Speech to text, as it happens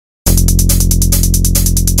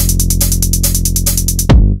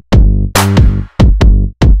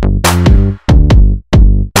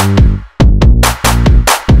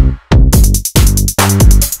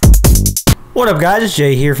What up guys, it's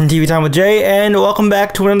Jay here from TV Time with Jay, and welcome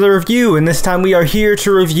back to another review. And this time we are here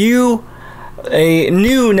to review a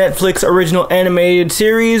new Netflix original animated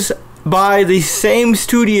series by the same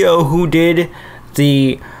studio who did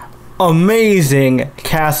the amazing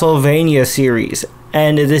Castlevania series.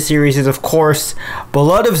 And this series is, of course,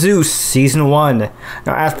 Blood of Zeus Season 1.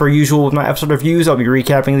 Now, as per usual with my episode reviews, I'll be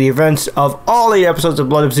recapping the events of all 8 episodes of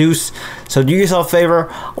Blood of Zeus. So do yourself a favor,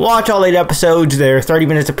 watch all 8 episodes. They're 30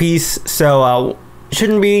 minutes apiece, so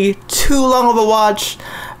shouldn't be too long of a watch.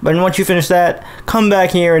 But once you finish that, come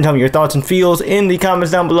back here and tell me your thoughts and feels in the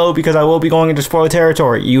comments down below, because I will be going into spoiler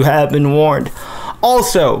territory. You have been warned.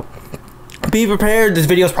 Also, be prepared, this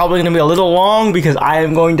video is probably going to be a little long because I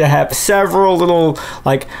am going to have several little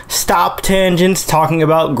stop tangents talking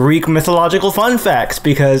about Greek mythological fun facts,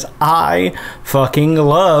 because I fucking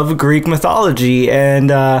love Greek mythology.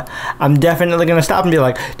 And I'm definitely going to stop and be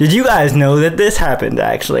like, did you guys know that this happened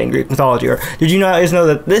actually in Greek mythology? Or did you guys know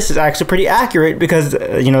that this is actually pretty accurate, because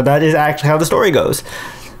that is actually how the story goes.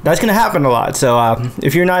 That's going to happen a lot. So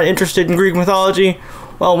if you're not interested in Greek mythology,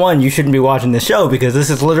 well, one, you shouldn't be watching this show, because this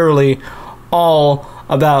is literally all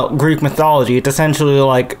about Greek mythology. It's essentially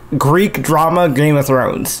like Greek drama Game of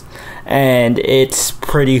Thrones, and it's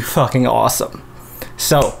pretty fucking awesome.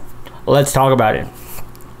 So let's talk about it.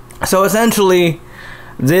 So essentially,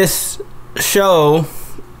 this show,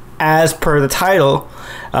 as per the title,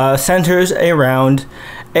 centers around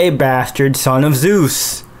a bastard son of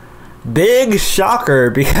Zeus. Big shocker,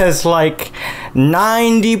 because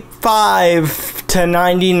 95 to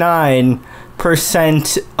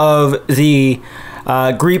 99% of the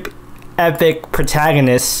Greek epic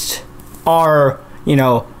protagonists are,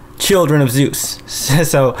 children of Zeus.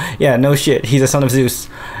 So, yeah, no shit, he's a son of Zeus.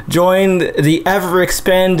 Joined the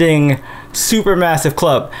ever-expanding supermassive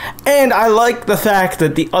club. And I like the fact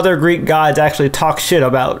that the other Greek gods actually talk shit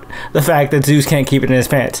about the fact that Zeus can't keep it in his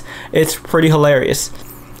pants. It's pretty hilarious.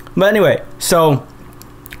 But anyway, so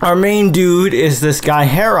our main dude is this guy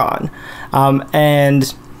Heron.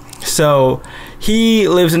 And so he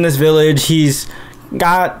lives in this village. He's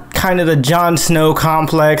got kind of the Jon Snow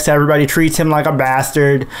complex. Everybody treats him like a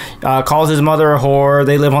bastard, calls his mother a whore.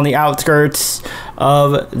 They live on the outskirts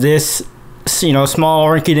of this, small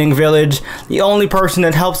rinky-dink village. The only person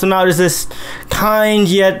that helps them out is this kind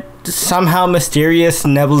yet somehow mysterious,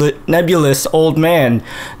 nebulous old man.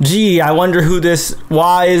 Gee, I wonder who this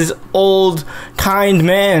wise, old, kind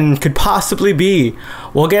man could possibly be.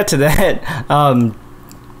 We'll get to that.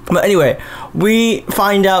 But anyway, we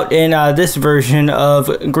find out in this version of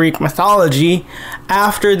Greek mythology,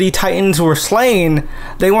 after the Titans were slain,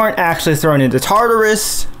 they weren't actually thrown into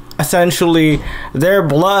Tartarus. Essentially, their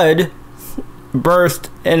blood birthed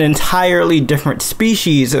an entirely different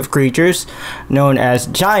species of creatures known as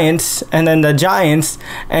giants, and then the giants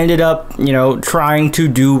ended up, trying to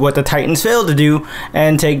do what the Titans failed to do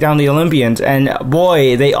and take down the Olympians. And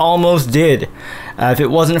boy, they almost did. If it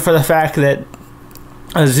wasn't for the fact that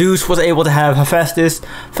Zeus was able to have Hephaestus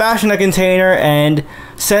fashion a container and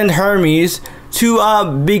send Hermes to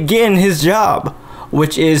begin his job,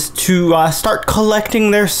 which is to start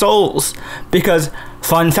collecting their souls. Because,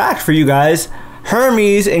 fun fact for you guys,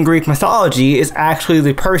 Hermes in Greek mythology is actually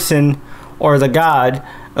the person, or the god,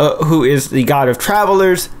 who is the god of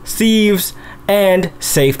travelers, thieves, and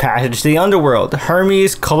safe passage to the underworld.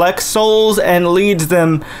 Hermes collects souls and leads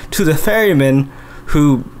them to the ferryman,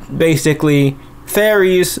 who basically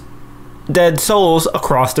ferries dead souls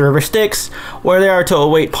across the river Styx, where they are to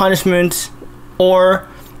await punishment or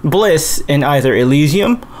bliss in either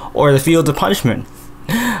Elysium or the Fields of Punishment.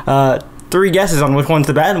 3 guesses on which one's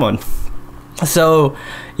the bad one. So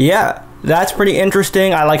yeah, that's pretty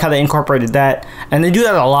interesting. I like how they incorporated that, and they do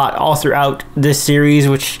that a lot all throughout this series,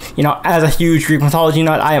 which, as a huge Greek mythology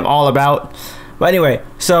nut, I am all about. But anyway,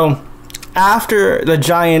 so after the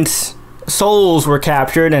giants' souls were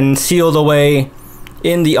captured and sealed away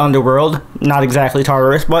in the underworld, not exactly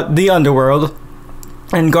Tartarus, but the underworld,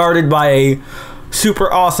 and guarded by a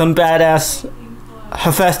super awesome badass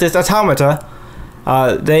Hephaestus automata,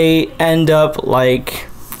 they end up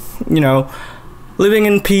living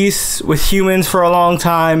in peace with humans for a long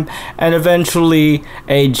time, and eventually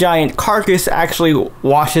a giant carcass actually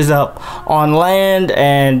washes up on land,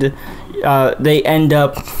 and they end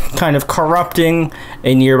up kind of corrupting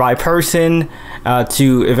a nearby person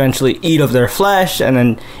to eventually eat of their flesh. And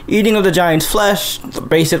then eating of the giant's flesh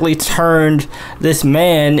basically turned this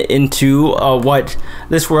man into what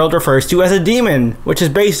this world refers to as a demon, which is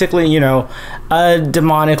basically, a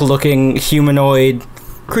demonic looking humanoid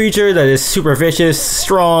creature that is super vicious,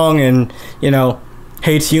 strong, and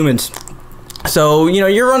hates humans. So,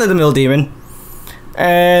 you're run-of-the-mill demon.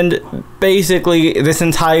 And basically, this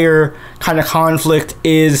entire kind of conflict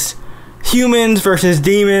is humans versus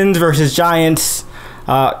demons versus giants,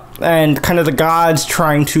 and kind of the gods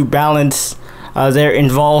trying to balance their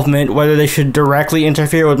involvement, whether they should directly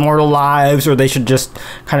interfere with mortal lives or they should just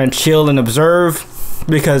kind of chill and observe,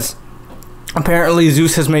 because apparently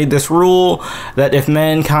Zeus has made this rule that if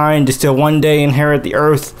mankind is to one day inherit the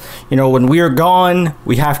earth, you know, when we're gone,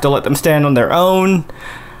 we have to let them stand on their own.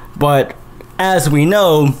 But as we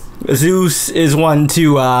know, Zeus is one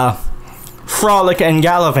to frolic and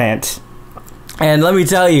gallivant. And let me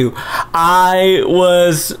tell you, I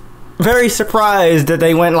was very surprised that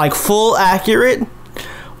they went like full accurate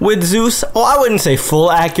with Zeus. Well, I wouldn't say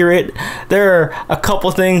full accurate. There are a couple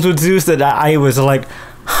things with Zeus that I was like,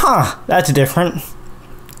 huh, that's different.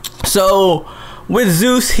 So with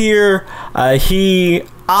Zeus here, he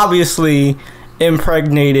obviously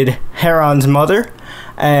impregnated Heron's mother,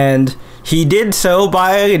 and he did so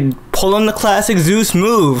by pulling the classic Zeus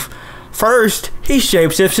move. First, he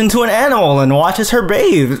shapeshifts into an animal and watches her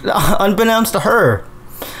bathe, unbeknownst to her.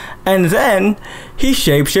 And then, he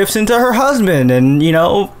shapeshifts into her husband and, you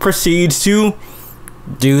know, proceeds to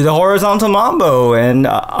do the horizontal mambo, and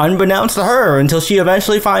unbeknownst to her, until she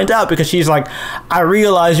eventually finds out, because she's like, I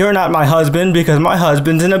realize you're not my husband because my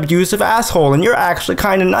husband's an abusive asshole and you're actually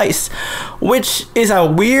kind of nice. Which is a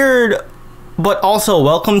weird but also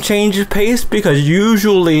welcome change of pace, because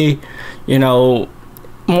usually, you know,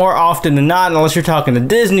 more often than not, unless you're talking the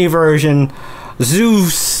Disney version,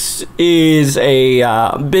 Zeus is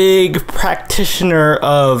a big practitioner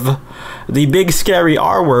of the big scary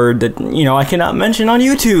R word that, you know, I cannot mention on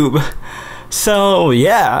YouTube. So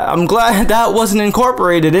yeah, I'm glad that wasn't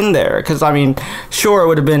incorporated in there, because I mean, sure, it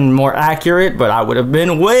would have been more accurate, but I would have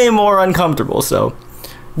been way more uncomfortable. So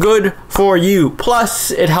good for you.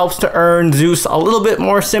 Plus, it helps to earn Zeus a little bit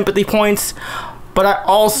more sympathy points. But I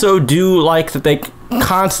also do like that they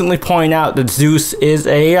constantly point out that Zeus is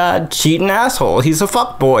a cheating asshole. He's a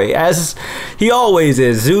fuckboy, as he always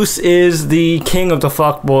is. Zeus is the king of the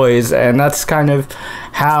fuckboys, and that's kind of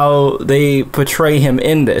how they portray him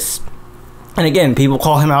in this. And again, people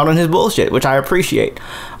call him out on his bullshit, which I appreciate.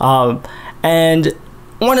 And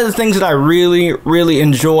one of the things that I really, really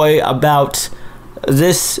enjoy about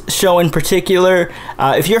this show in particular,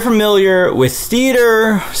 if you're familiar with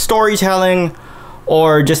theater, storytelling,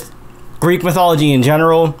 or just Greek mythology in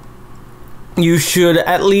general, you should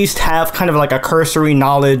at least have kind of like a cursory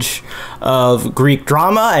knowledge of Greek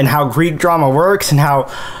drama and how Greek drama works, and how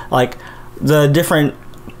like the different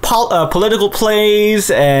political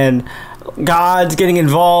plays and gods getting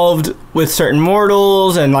involved with certain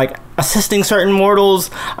mortals and like assisting certain mortals.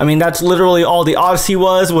 I mean, that's literally all the Odyssey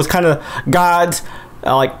was kind of gods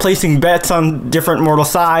like placing bets on different mortal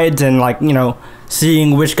sides, and like, you know,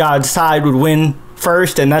 seeing which god's side would win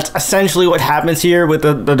first. And that's essentially what happens here with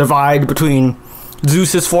the divide between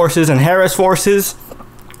Zeus's forces and Hera's forces,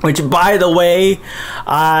 which, by the way,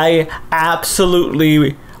 I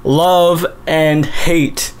absolutely love and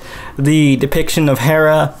hate the depiction of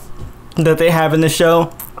Hera that they have in the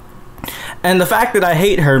show. And the fact that I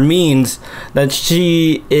hate her means that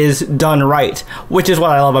she is done right, which is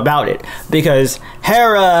what I love about it. Because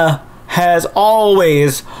Hera has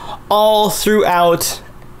always, all throughout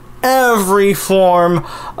every form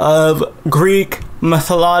of Greek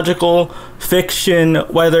mythological fiction,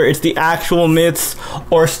 whether it's the actual myths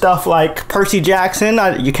or stuff like Percy Jackson.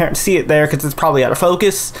 You can't see it there because it's probably out of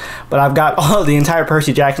focus, but I've got all the entire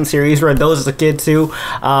Percy Jackson series, read those as a kid too.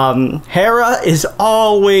 Hera is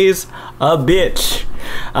always a bitch.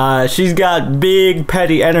 She's got big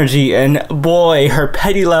petty energy, and boy, her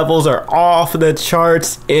petty levels are off the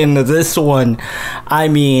charts in this one. I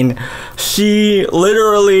mean, she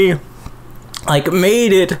literally like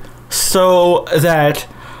made it so that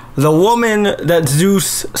the woman that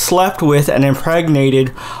Zeus slept with and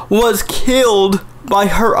impregnated was killed by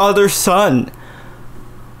her other son.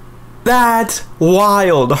 That's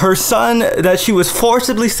wild. Her son that she was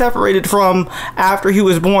forcibly separated from after he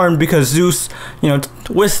was born because Zeus, you know,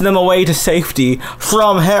 whisked them away to safety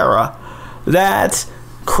from Hera. That's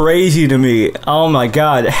crazy to me. Oh my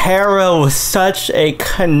god. Hera was such a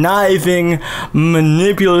conniving,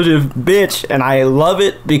 manipulative bitch, and I love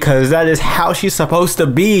it because that is how she's supposed to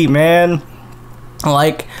be, man.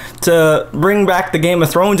 Like, to bring back the Game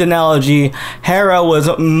of Thrones analogy, Hera was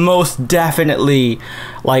most definitely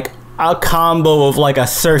like a combo of like a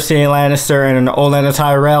Cersei Lannister and an Olenna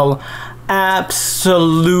Tyrell.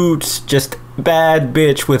 Absolute just bad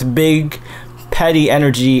bitch with big petty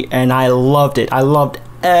energy, and I loved it. I loved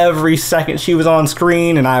every second she was on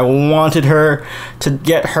screen, and I wanted her to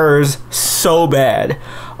get hers so bad.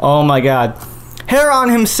 Oh my god. Heron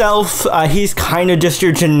himself, he's kind of just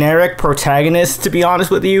your generic protagonist, to be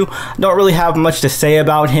honest with you. Don't really have much to say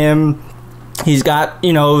about him. He's got,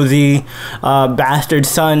 you know, the bastard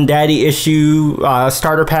son daddy issue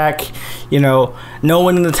starter pack. You know, no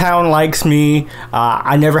one in the town likes me.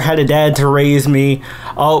 I never had a dad to raise me.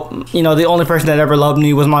 Oh, you know, the only person that ever loved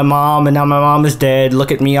me was my mom, and now my mom is dead.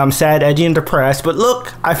 Look at me, I'm sad, edgy, and depressed. But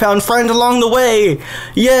look, I found friends along the way.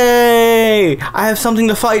 Yay! I have something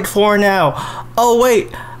to fight for now. Oh,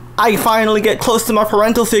 wait. I finally get close to my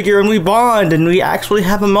parental figure and we bond and we actually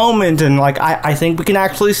have a moment, and like I think we can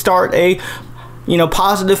actually start a, you know,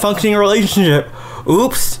 positive functioning relationship.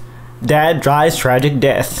 Oops, dad dies tragic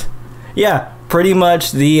death. Yeah, pretty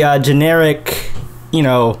much the generic, you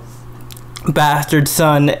know, bastard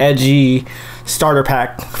son edgy starter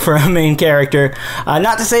pack for a main character.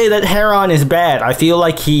 Not to say that Heron is bad. I feel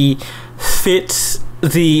like he fits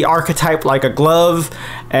the archetype like a glove,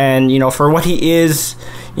 and you know, for what he is,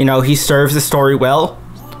 you know, he serves the story well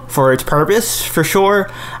for its purpose, for sure.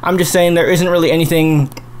 I'm just saying there isn't really anything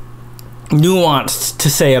nuanced to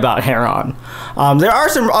say about Heron. There are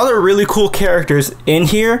some other really cool characters in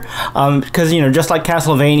here, because, you know, just like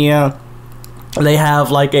Castlevania, they have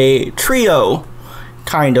like a trio,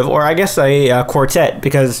 kind of, or I guess a quartet,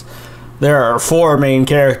 because there are 4 main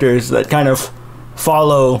characters that kind of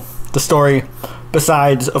follow the story,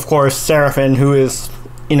 besides, of course, Seraphim, who is,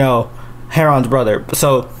 you know, Heron's brother.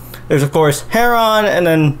 So there's, of course, Heron, and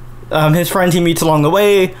then his friends he meets along the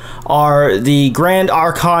way are the Grand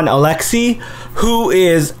Archon Alexei, who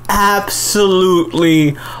is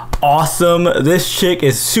absolutely awesome. This chick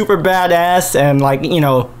is super badass, and like, you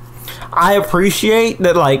know, I appreciate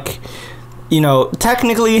that, like, you know,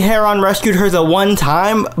 technically Heron rescued her the one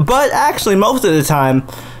time, but actually most of the time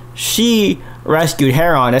she rescued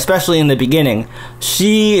Heron, especially in the beginning.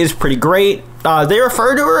 She is pretty great. They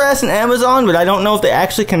refer to her as an Amazon, but I don't know if they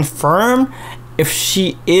actually confirm if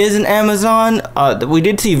she is an Amazon. We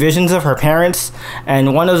did see visions of her parents,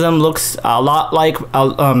 and one of them looks a lot like,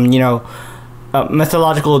 you know,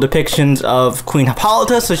 mythological depictions of Queen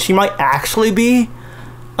Hippolyta, so she might actually be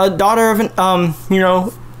a daughter of, you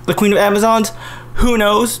know, the Queen of Amazons. Who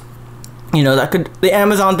knows? You know, that could, the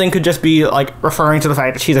Amazon thing could just be like referring to the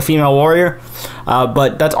fact that she's a female warrior,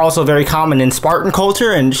 but that's also very common in Spartan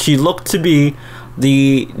culture, and she looked to be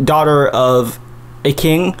the daughter of a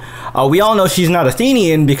king. We all know she's not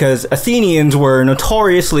Athenian, because Athenians were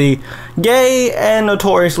notoriously gay and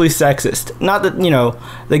notoriously sexist. Not that, you know,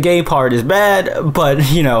 the gay part is bad, but,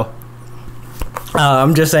 you know,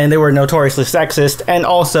 I'm just saying they were notoriously sexist, and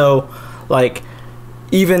also, like,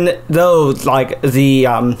 even though, like, the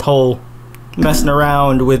whole messing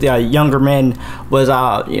around with younger men was,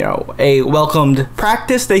 you know, a welcomed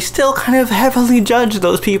practice, they still kind of heavily judge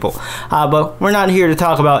those people. But we're not here to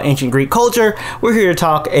talk about ancient Greek culture. We're here to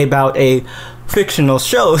talk about a fictional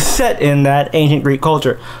show set in that ancient Greek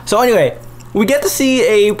culture. So anyway, we get to see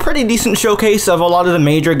a pretty decent showcase of a lot of the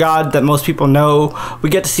major gods that most people know. We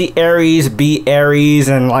get to see Ares be Ares,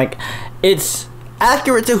 and like, it's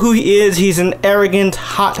accurate to who he is. He's an arrogant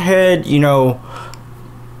hothead, you know,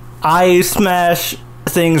 I smash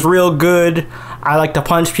things real good. I like to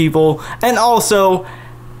punch people. And also,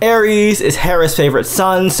 Ares is Hera's favorite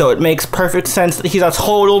son, so it makes perfect sense that he's a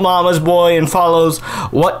total mama's boy and follows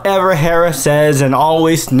whatever Hera says and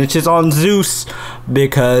always snitches on Zeus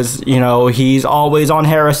because, you know, he's always on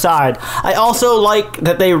Hera's side. I also like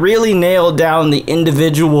that they really nailed down the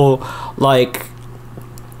individual, like,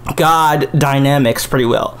 god dynamics pretty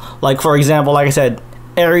well. Like, for example, like I said,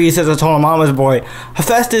 Ares is a total mama's boy.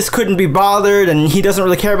 Hephaestus couldn't be bothered, and he doesn't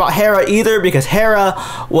really care about Hera either, because Hera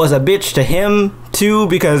was a bitch to him too,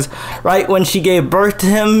 because right when she gave birth to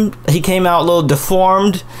him, he came out a little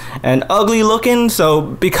deformed and ugly looking. So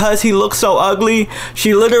because he looked so ugly,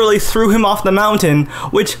 she literally threw him off the mountain,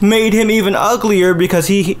 which made him even uglier because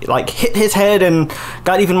he like hit his head and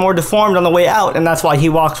got even more deformed on the way out, and that's why he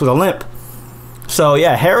walks with a limp. So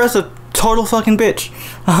yeah, Hera's a total fucking bitch.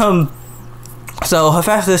 So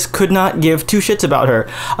Hephaestus could not give 2 shits about her.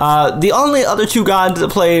 The only other 2 gods that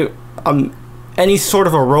play any sort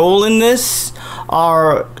of a role in this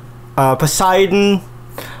are Poseidon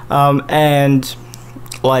and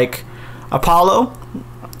like Apollo.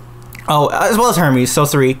 Oh, as well as Hermes, so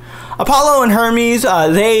 3. Apollo and Hermes,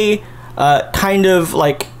 they kind of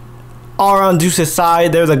like are on Zeus's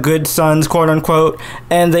side. They're the good sons, quote unquote,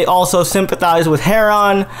 and they also sympathize with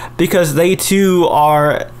Heron because they too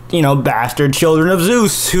are bastard children of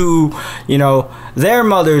Zeus who, their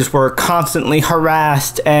mothers were constantly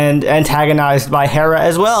harassed and antagonized by Hera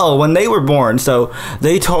as well when they were born. So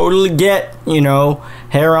they totally get,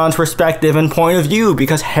 Heron's perspective and point of view,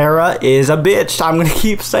 because Hera is a bitch. I'm going to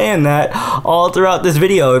keep saying that all throughout this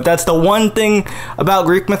video. If that's the one thing about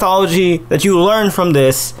Greek mythology that you learn from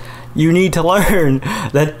this, you need to learn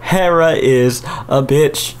that Hera is a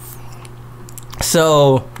bitch.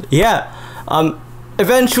 So, yeah.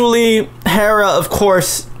 Eventually, Hera, of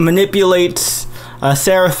course, manipulates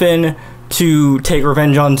Seraphim to take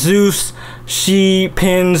revenge on Zeus. She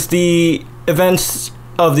pins the events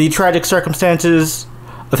of the tragic circumstances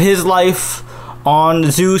of his life on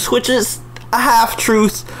Zeus, which is a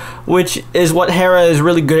half-truth, which is what Hera is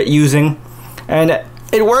really good at using. And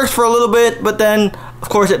it works for a little bit, but then, of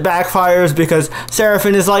course, it backfires because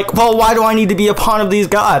Seraphim is like, well, why do I need to be a pawn of these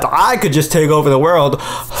gods? I could just take over the world.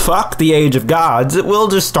 Fuck the age of gods. It will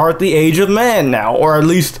just start the age of man now, or at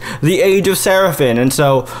least the age of Seraphim. And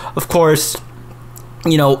so, of course,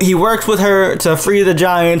 he works with her to free the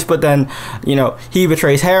giants, but then, he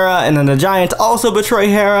betrays Hera, and then the giants also betray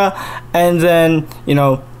Hera, and then,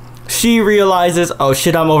 she realizes, oh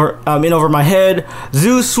shit, I'm in over my head.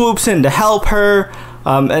 Zeus swoops in to help her,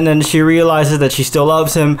 and then she realizes that she still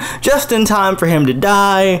loves him just in time for him to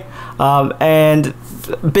die, and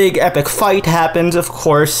big epic fight happens, of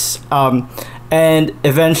course, and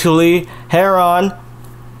eventually Heron,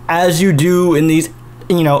 as you do in these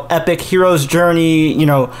epic hero's journey,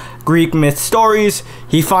 Greek myth stories,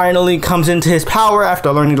 he finally comes into his power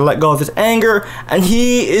after learning to let go of his anger, and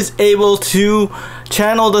he is able to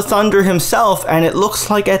channel the thunder himself, and it looks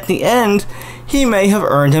like at the end, he may have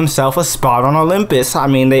earned himself a spot on Olympus. I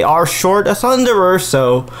mean, they are short a thunderer,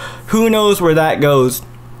 so who knows where that goes.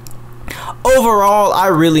 Overall, I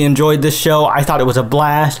really enjoyed this show. I thought it was a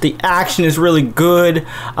blast. The action is really good.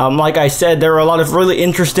 Like I said, there are a lot of really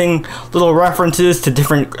interesting little references to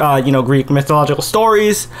different, Greek mythological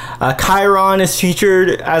stories. Chiron is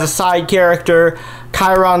featured as a side character.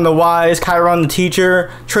 Chiron the Wise, Chiron the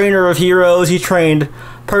Teacher, trainer of heroes. He trained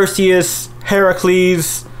Perseus,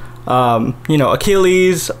 Heracles,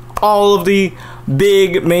 Achilles, all of the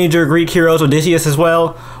big major Greek heroes, Odysseus as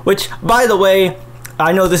well. Which, by the way,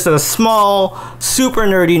 I know this is a small, super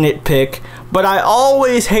nerdy nitpick, but I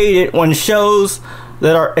always hate it when shows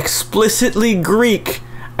that are explicitly Greek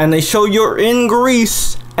and they show you're in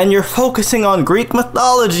Greece and you're focusing on Greek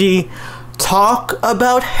mythology talk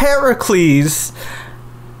about Heracles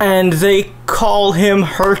and they call him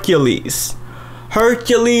Hercules.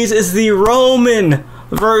 Hercules is the Roman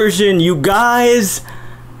version, you guys.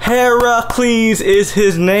 Heracles is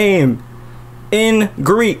his name in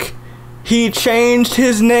Greek. He changed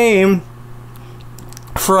his name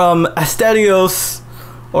from Asterios,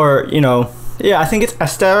 or, I think it's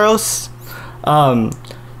Asteros,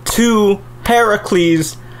 to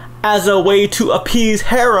Heracles as a way to appease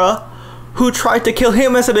Hera, who tried to kill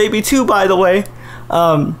him as a baby too, by the way.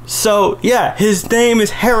 So, yeah, his name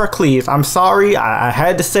is Heracles. I'm sorry, I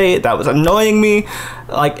had to say it. That was annoying me.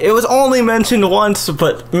 Like, it was only mentioned once,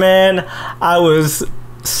 but, man, I was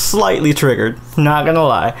slightly triggered, not gonna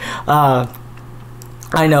lie.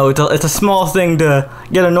 I know it's a small thing to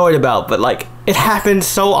get annoyed about, but like it happens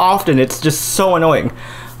so often, it's just so annoying.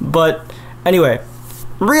 But anyway,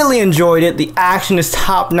 really enjoyed it. The action is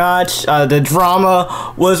top notch. The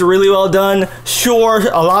drama was really well done. Sure,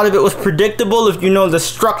 a lot of it was predictable if you know the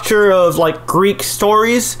structure of like Greek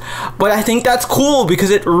stories, but I think that's cool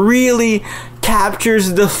because it really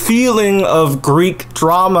captures the feeling of Greek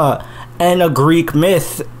drama and a Greek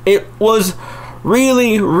myth. It was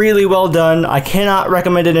really, really well done. I cannot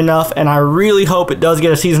recommend it enough, and I really hope it does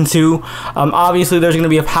get a season 2. Obviously, there's going to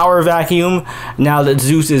be a power vacuum now that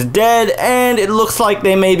Zeus is dead, and it looks like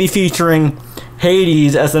they may be featuring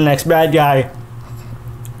Hades as the next bad guy,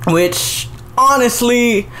 which,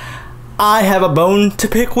 honestly, I have a bone to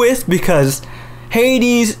pick with, because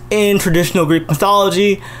Hades in traditional Greek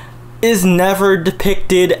mythology is never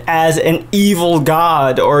depicted as an evil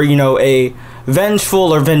god or, a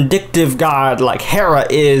vengeful or vindictive god like Hera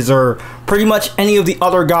is, or pretty much any of the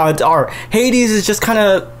other gods are. Hades is just kind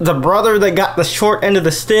of the brother that got the short end of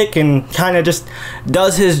the stick and kind of just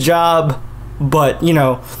does his job, but,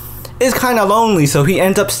 is kind of lonely, so he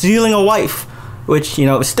ends up stealing a wife, which,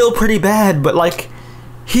 is still pretty bad, but, like,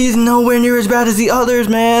 he's nowhere near as bad as the others,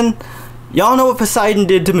 man. Y'all know what Poseidon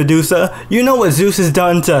did to Medusa. You know what Zeus has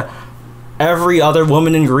done to every other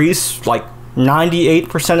woman in Greece, like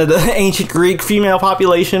 98% of the ancient Greek female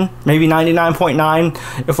population, maybe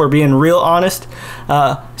 99.9 if we're being real honest.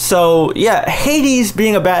 So yeah, Hades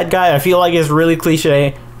being a bad guy, I feel like is really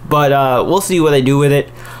cliche, but we'll see what they do with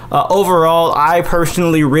it. Overall, I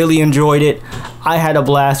personally really enjoyed it. I had a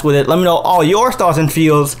blast with it. Let me know all your thoughts and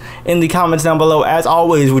feels in the comments down below. As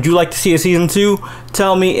always, would you like to see a season 2?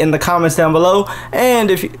 Tell me in the comments down below.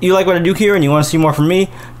 And if you like what I do here and you want to see more from me,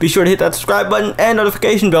 be sure to hit that subscribe button and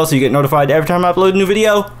notification bell so you get notified every time I upload a new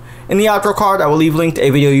video. In the outro card, I will leave linked a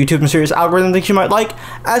video YouTube Mysterious Algorithm thinks you might like,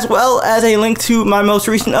 as well as a link to my most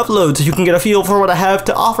recent uploads so you can get a feel for what I have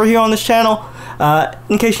to offer here on this channel.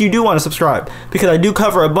 In case you do want to subscribe, because I do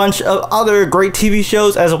cover a bunch of other great TV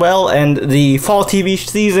shows as well, and the fall TV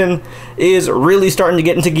season is really starting to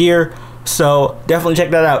get into gear, so definitely check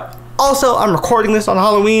that out. Also, I'm recording this on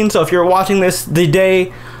Halloween, so if you're watching this the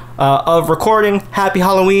day of recording, happy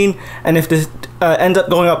Halloween, and if this ends up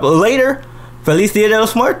going up later, Feliz Dia de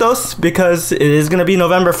los Muertos, because it is going to be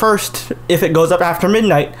November 1st if it goes up after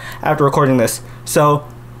midnight after recording this. So,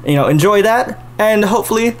 you know, enjoy that, and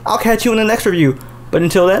hopefully I'll catch you in the next review. But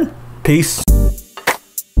until then, peace.